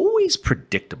is always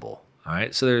predictable. All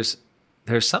right, so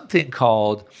there's something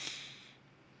called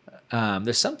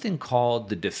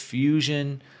the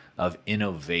diffusion of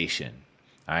innovation.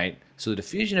 All right, so the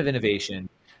diffusion of innovation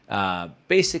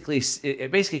basically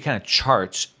kind of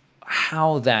charts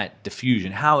how that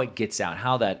diffusion, how it gets out,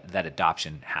 how that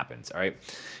adoption happens. All right,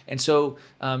 and so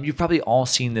you've probably all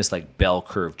seen this like bell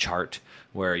curve chart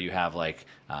where you have like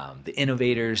the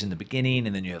innovators in the beginning,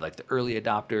 and then you have like the early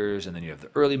adopters, and then you have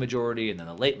the early majority, and then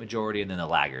the late majority, and then the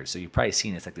laggards. So you've probably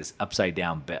seen it's like this upside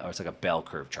down, or it's like a bell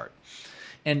curve chart.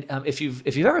 And if you've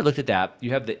ever looked at that,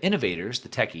 you have the innovators, the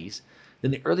techies,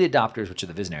 then the early adopters, which are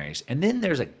the visionaries, and then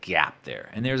there's a gap there,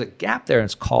 and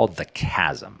it's called the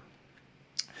chasm.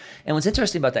 And what's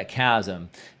interesting about that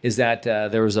chasm is that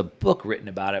there was a book written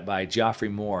about it by Geoffrey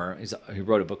Moore. He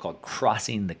wrote a book called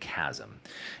Crossing the Chasm.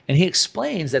 And he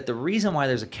explains that the reason why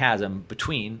there's a chasm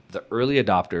between the early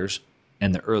adopters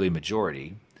and the early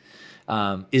majority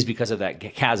is because of that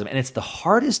chasm. And it's the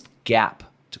hardest gap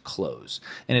to close.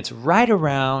 And it's right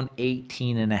around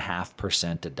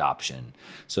 18.5% adoption.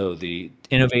 So the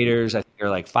innovators, I think, are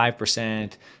like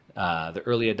 5%. The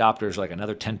early adopters are like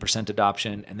another 10%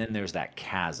 adoption, and then there's that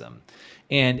chasm.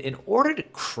 And in order to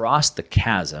cross the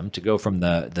chasm, to go from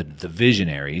the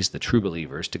visionaries, the true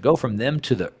believers, to go from them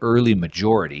to the early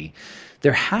majority,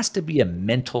 there has to be a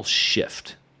mental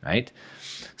shift, right?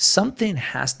 Something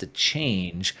has to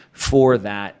change for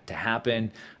that to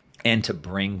happen and to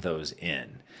bring those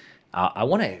in. I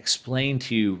want to explain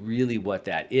to you really what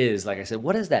that is. Like I said,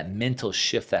 what is that mental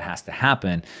shift that has to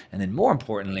happen? And then more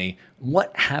importantly,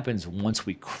 what happens once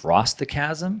we cross the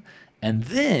chasm? And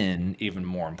then, even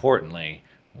more importantly,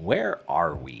 where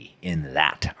are we in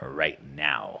that right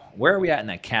now? Where are we at in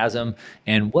that chasm?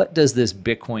 And what does this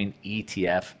Bitcoin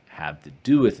ETF have to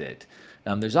do with it?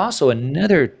 There's also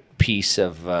another piece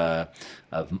of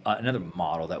another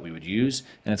model that we would use,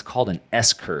 and it's called an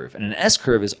S-curve. And an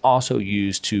S-curve is also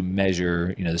used to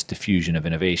measure, this diffusion of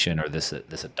innovation or this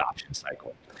adoption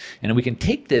cycle. And we can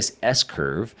take this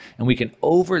S-curve and we can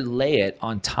overlay it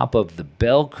on top of the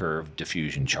bell curve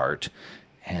diffusion chart.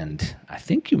 And I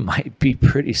think you might be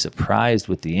pretty surprised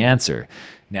with the answer.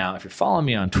 Now, if you're following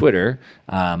me on Twitter,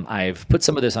 I've put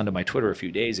some of this onto my Twitter a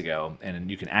few days ago, and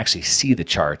you can actually see the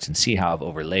charts and see how I've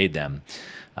overlaid them.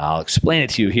 I'll explain it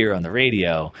to you here on the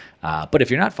radio, but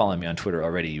if you're not following me on Twitter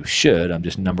already, you should. I'm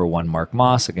just #1 Mark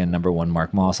Moss. Again, #1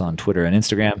 Mark Moss on Twitter and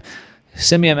Instagram.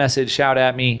 Send me a message, shout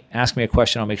at me, ask me a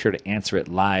question. I'll make sure to answer it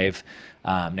live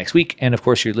next week. And of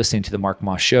course, you're listening to the Mark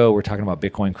Moss Show. We're talking about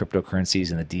Bitcoin,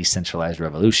 cryptocurrencies, and the decentralized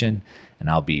revolution. And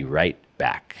I'll be right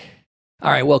back. All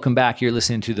right, welcome back. You're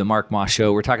listening to the Mark Moss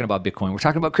Show. We're talking about Bitcoin. We're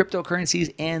talking about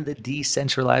cryptocurrencies and the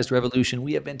decentralized revolution.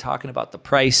 We have been talking about the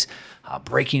price,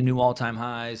 breaking new all-time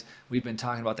highs. We've been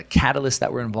talking about the catalysts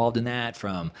that were involved in that,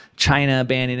 from China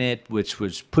banning it, which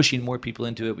was pushing more people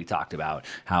into it. We talked about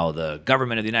how the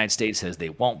government of the United States says they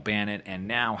won't ban it, and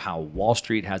now how Wall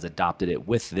Street has adopted it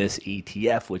with this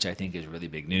ETF, which I think is really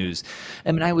big news.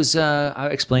 I mean, I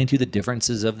explained to you the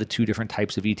differences of the two different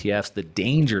types of ETFs, the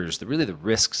dangers, the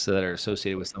risks that are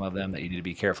associated with some of them that you need to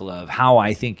be careful of, how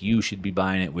I think you should be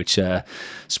buying it, which,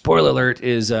 spoiler alert,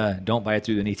 is don't buy it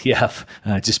through an ETF,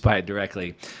 just buy it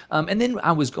directly. And then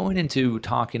I was going into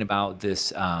talking about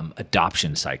this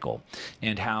adoption cycle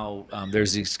and how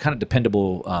there's these kind of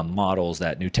dependable models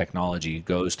that new technology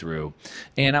goes through.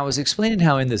 And I was explaining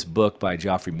how in this book by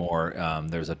Geoffrey Moore,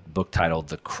 there's a book titled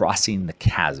The Crossing the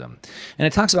Chasm. And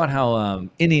it talks about how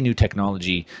any new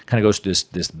technology kind of goes through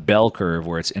this bell curve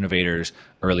where it's innovators,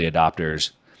 early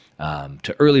adopters,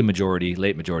 to early majority,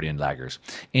 late majority, and laggards.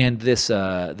 And this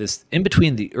in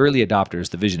between the early adopters,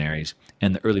 the visionaries,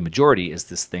 and the early majority is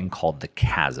this thing called the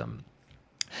chasm.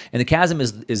 And the chasm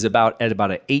is about an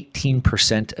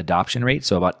 18% adoption rate.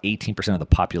 So about 18% of the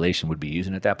population would be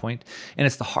using it at that point. And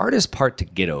it's the hardest part to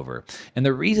get over. And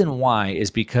the reason why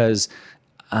is because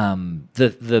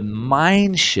the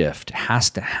mind shift has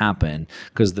to happen,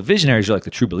 because the visionaries are like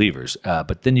the true believers.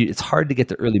 But then it's hard to get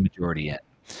the early majority in.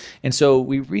 And so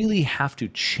we really have to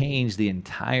change the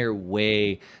entire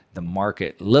way the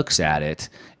market looks at it.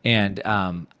 And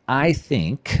I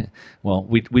think, well,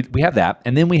 we have that.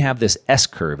 And then we have this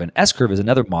S-curve. And S-curve is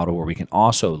another model where we can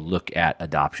also look at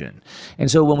adoption.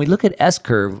 And so when we look at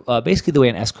S-curve, basically the way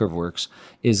an S-curve works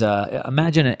is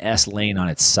imagine an S lane on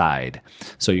its side.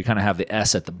 So you kind of have the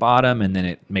S at the bottom, and then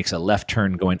it makes a left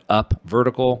turn going up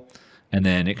vertical. And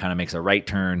then it kind of makes a right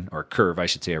turn, or curve, I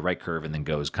should say, a right curve, and then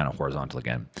goes kind of horizontal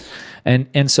again.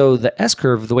 And so the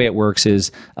S-curve, the way it works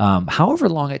is however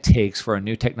long it takes for a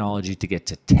new technology to get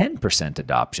to 10%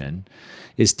 adoption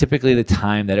is typically the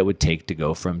time that it would take to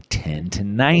go from 10 to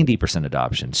 90%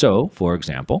 adoption. So, for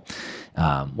example,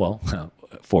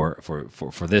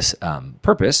 for this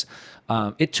purpose,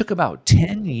 it took about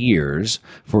 10 years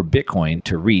for Bitcoin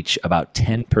to reach about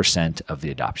 10% of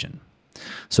the adoption.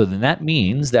 So then that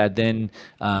means that then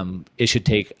it should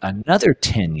take another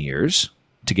 10 years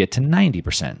to get to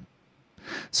 90%.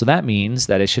 So that means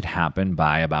that it should happen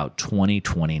by about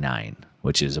 2029,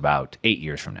 which is about 8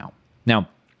 years from now. Now,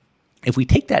 if we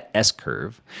take that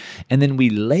S-curve and then we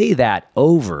lay that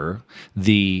over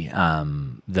the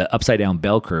upside down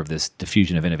bell curve, this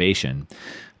diffusion of innovation,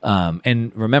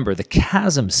 and remember the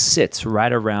chasm sits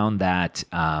right around that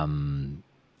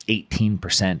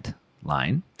 18%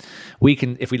 line. We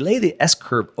can, if we lay the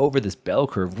S-curve over this bell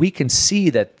curve, we can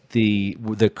see that the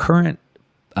current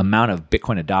amount of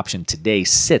Bitcoin adoption today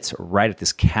sits right at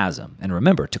this chasm. And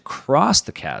remember, to cross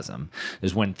the chasm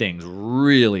is when things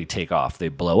really take off. They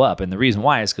blow up. And the reason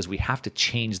why is because we have to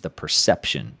change the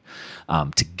perception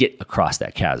to get across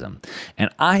that chasm.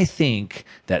 And I think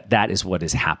that is what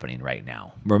is happening right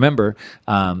now. Remember,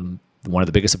 one of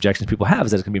the biggest objections people have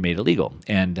is that it's going to be made illegal.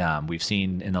 And we've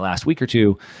seen in the last week or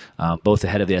two, both the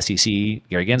head of the SEC,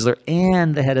 Gary Gensler,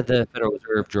 and the head of the Federal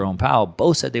Reserve, Jerome Powell,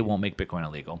 both said they won't make Bitcoin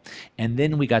illegal. And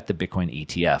then we got the Bitcoin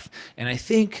ETF. And I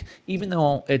think even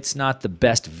though it's not the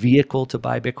best vehicle to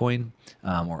buy Bitcoin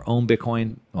or own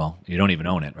Bitcoin, well, you don't even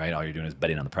own it, right? All you're doing is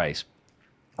betting on the price.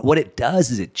 What it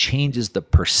does is it changes the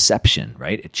perception,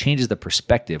 right? It changes the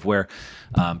perspective where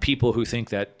people who think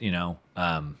that,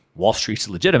 Wall Street's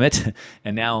legitimate,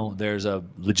 and now there's a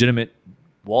legitimate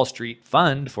Wall Street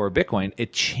fund for Bitcoin,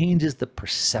 it changes the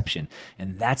perception.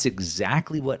 And that's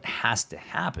exactly what has to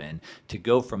happen to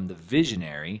go from the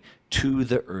visionary to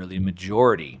the early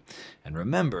majority. And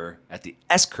remember, at the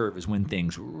S-curve is when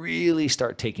things really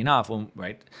start taking off,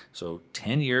 right? So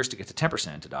 10 years to get to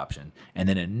 10% adoption, and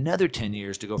then another 10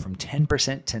 years to go from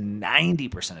 10% to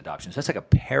 90% adoption. So that's like a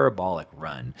parabolic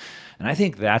run. And I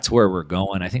think that's where we're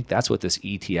going. I think that's what this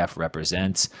ETF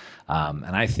represents.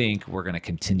 And I think we're going to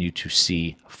continue to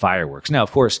see fireworks. Now,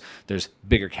 of course, there's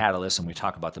bigger catalysts, and we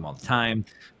talk about them all the time.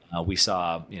 We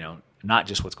saw, not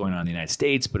just what's going on in the United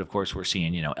States, but of course we're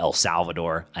seeing, El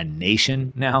Salvador, a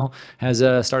nation now, has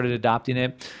started adopting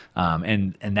it.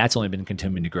 And that's only been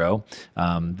continuing to grow.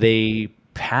 They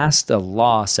passed a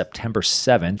law September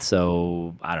 7th,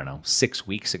 so I don't know, 6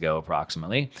 weeks ago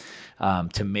approximately,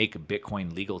 to make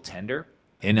Bitcoin legal tender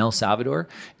in El Salvador.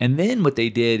 And then what they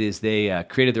did is they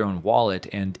created their own wallet,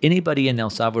 and anybody in El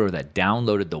Salvador that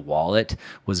downloaded the wallet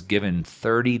was given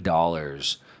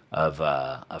 $30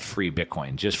 of free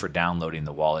Bitcoin just for downloading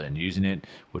the wallet and using it,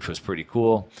 which was pretty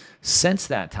cool. Since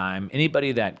that time,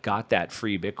 anybody that got that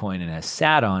free Bitcoin and has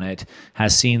sat on it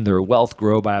has seen their wealth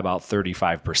grow by about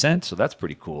 35%. So that's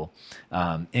pretty cool.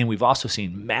 And we've also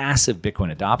seen massive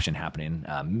Bitcoin adoption happening.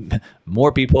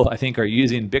 More people, I think, are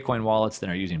using Bitcoin wallets than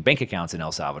are using bank accounts in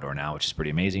El Salvador now, which is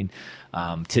pretty amazing.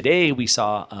 Today, we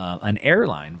saw an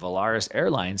airline, Volaris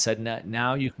Airlines, said that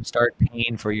now you can start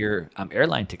paying for your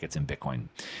airline tickets in Bitcoin.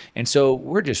 And so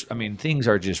things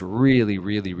are just really,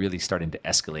 really, really starting to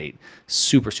escalate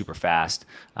super, super fast,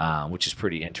 which is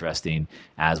pretty interesting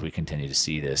as we continue to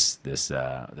see this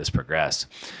progress.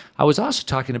 I was also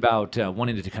talking about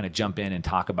wanting to kind of jump in and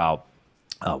talk about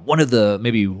one of the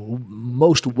maybe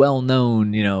most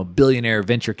well-known, billionaire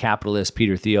venture capitalist,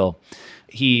 Peter Thiel.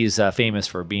 he's famous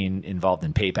for being involved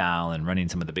in PayPal and running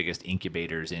some of the biggest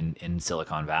incubators in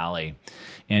Silicon Valley.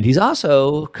 And he's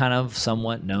also kind of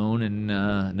somewhat known in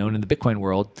the Bitcoin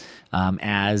world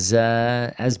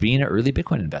as being an early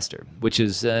Bitcoin investor, which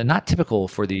is not typical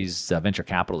for these venture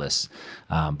capitalists.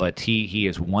 But he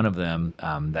is one of them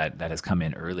that has come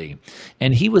in early.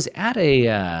 And he was at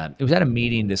a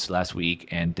meeting this last week,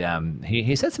 and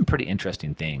he said some pretty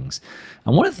interesting things.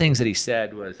 And one of the things that he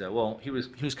said was, he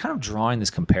was kind of drawing this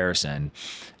comparison.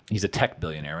 He's a tech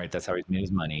billionaire, right? That's how he's made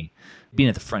his money, being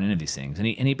at the front end of these things. And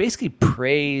he basically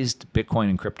praised Bitcoin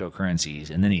and cryptocurrencies,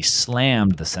 and then he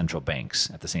slammed the central banks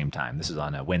at the same time. This is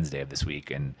on a Wednesday of this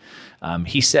week. And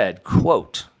he said,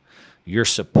 quote, "You're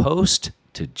supposed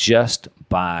to just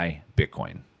buy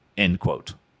Bitcoin," end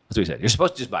quote. That's what he said. You're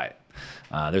supposed to just buy it.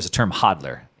 There's a term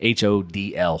hodler,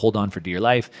 HODL, hold on for dear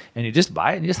life. And you just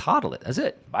buy it and you just hodl it. That's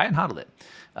it. Buy it and hodl it.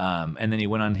 And then he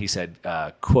went on, he said,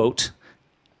 quote,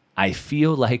 "I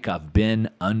feel like I've been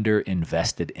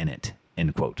underinvested in it,"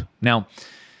 end quote. Now,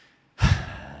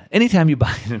 anytime you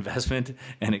buy an investment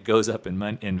and it goes up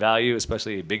in value,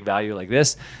 especially a big value like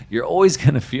this, you're always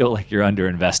going to feel like you're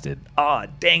underinvested. Oh,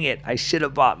 dang it, I should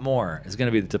have bought more. It's going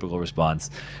to be the typical response.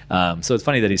 So it's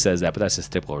funny that he says that, but that's his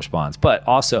typical response. But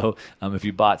also, if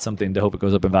you bought something to hope it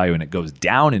goes up in value and it goes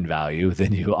down in value,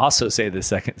 then you also say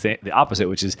the opposite,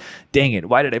 which is, dang it,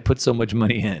 why did I put so much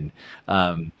money in?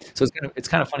 So it's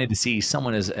kind of funny to see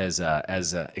someone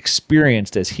as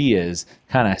experienced as he is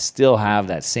kind of still have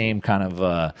that same kind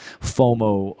of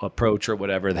FOMO approach or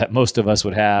whatever that most of us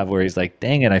would have, where he's like,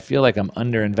 dang it, I feel like I'm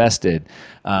underinvested.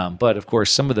 But of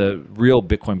course, some of the real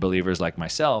Bitcoin believers like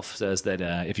myself says that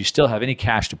if you still have any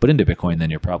cash to put into Bitcoin, then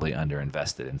you're probably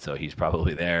underinvested. And so he's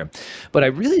probably there. But I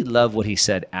really love what he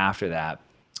said after that.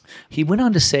 He went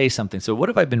on to say something. So what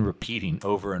have I been repeating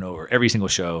over and over every single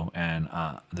show and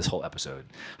this whole episode?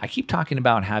 I keep talking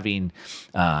about having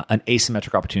an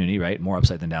asymmetric opportunity, right? More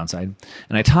upside than downside.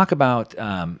 And I talk about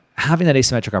having that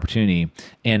asymmetric opportunity,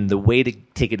 and the way to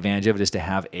take advantage of it is to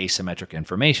have asymmetric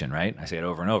information, right? I say it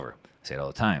over and over. I say it all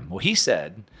the time. Well, he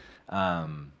said,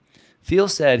 Thiel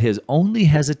said his only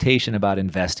hesitation about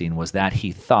investing was that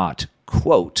he thought,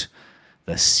 quote,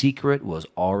 "the secret was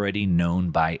already known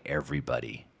by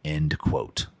everybody," end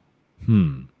quote.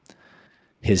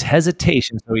 His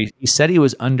hesitation, so he said he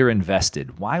was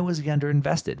underinvested. Why was he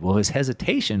underinvested? Well, his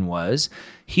hesitation was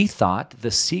he thought the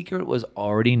secret was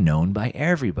already known by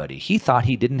everybody. He thought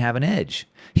he didn't have an edge.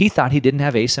 He thought he didn't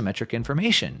have asymmetric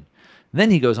information.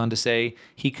 Then he goes on to say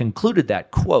he concluded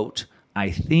that, quote, "I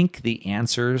think the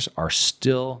answers are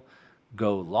still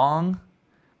go long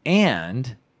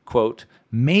and," quote,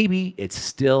 "maybe it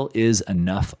still is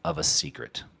enough of a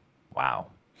secret." Wow.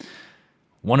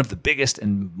 One of the biggest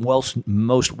and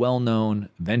most well-known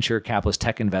venture capitalist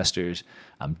tech investors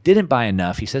didn't buy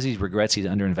enough. He says he regrets he's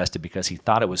underinvested because he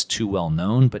thought it was too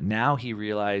well-known, but now he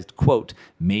realized, quote,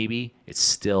 "maybe it's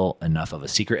still enough of a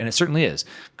secret." And it certainly is.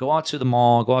 Go out to the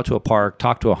mall, go out to a park,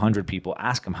 talk to 100 people,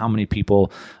 ask them how many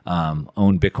people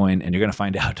own Bitcoin, and you're going to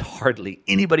find out hardly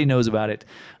anybody knows about it.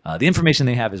 The information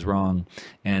they have is wrong,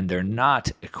 and they're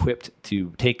not equipped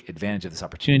to take advantage of this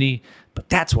opportunity. But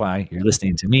that's why you're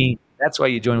listening to me. That's why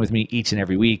you join with me each and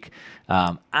every week.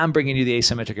 I'm bringing you the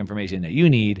asymmetric information that you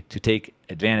need to take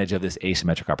advantage of this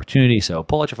asymmetric opportunity. So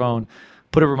pull out your phone,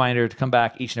 put a reminder to come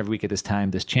back each and every week at this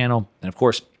time, this channel. And of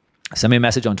course, send me a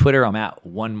message on Twitter. I'm at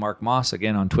 @1markmoss.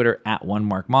 Again, on Twitter, at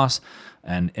 @1markmoss,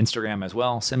 and Instagram as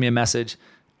well. Send me a message,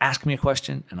 ask me a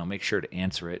question, and I'll make sure to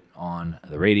answer it on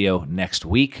the radio next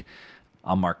week.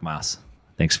 I'm Mark Moss.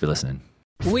 Thanks for listening.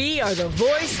 We are the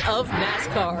voice of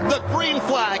NASCAR. The green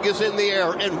flag is in the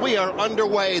air, and we are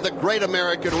underway. The great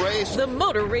American race. The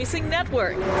Motor Racing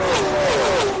Network.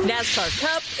 NASCAR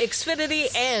Cup, Xfinity,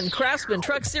 and Craftsman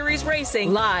Truck Series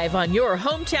Racing live on your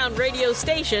hometown radio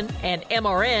station and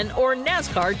MRN or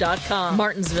NASCAR.com.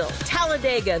 Martinsville,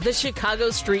 Talladega, the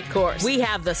Chicago Street Course. We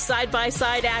have the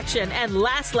side-by-side action and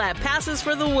last lap passes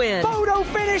for the win. Photo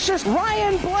finishes.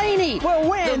 Ryan Blaney will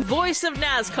win. The voice of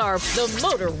NASCAR, the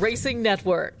Motor Racing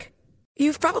Network.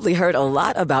 You've probably heard a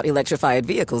lot about electrified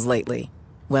vehicles lately.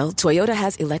 Well, Toyota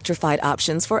has electrified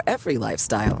options for every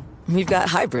lifestyle. We've got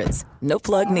hybrids, no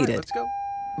plug needed. Let's go.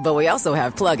 But we also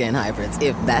have plug-in hybrids,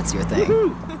 if that's your thing.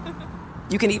 Woo-hoo!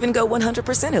 You can even go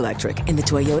 100% electric in the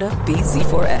Toyota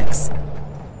bZ4X.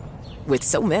 With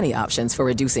so many options for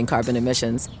reducing carbon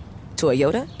emissions,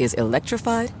 Toyota is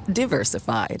electrified,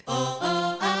 diversified.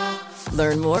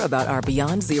 Learn more about our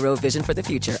Beyond Zero vision for the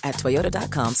future at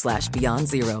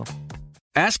toyota.com/beyondzero.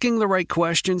 Asking the right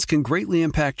questions can greatly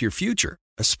impact your future,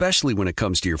 especially when it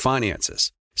comes to your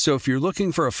finances. So if you're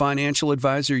looking for a financial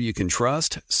advisor you can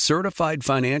trust, certified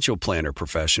financial planner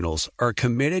professionals are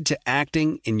committed to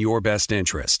acting in your best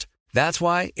interest. That's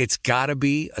why it's got to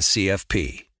be a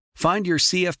CFP. Find your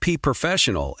CFP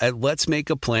professional at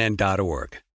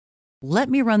letsmakeaplan.org. "Let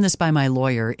me run this by my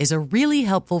lawyer" is a really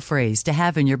helpful phrase to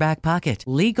have in your back pocket.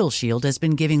 Legal Shield has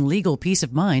been giving legal peace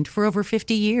of mind for over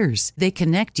 50 years. They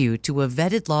connect you to a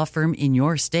vetted law firm in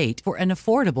your state for an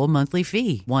affordable monthly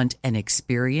fee. Want an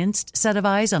experienced set of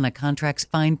eyes on a contract's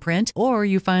fine print? Or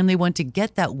you finally want to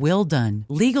get that will done?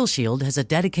 Legal Shield has a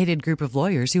dedicated group of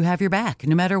lawyers who have your back,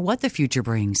 no matter what the future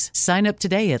brings. Sign up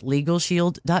today at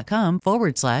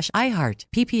LegalShield.com/iHeart.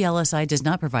 PPLSI does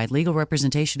not provide legal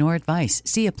representation or advice.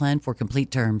 See a plan for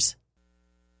complete terms.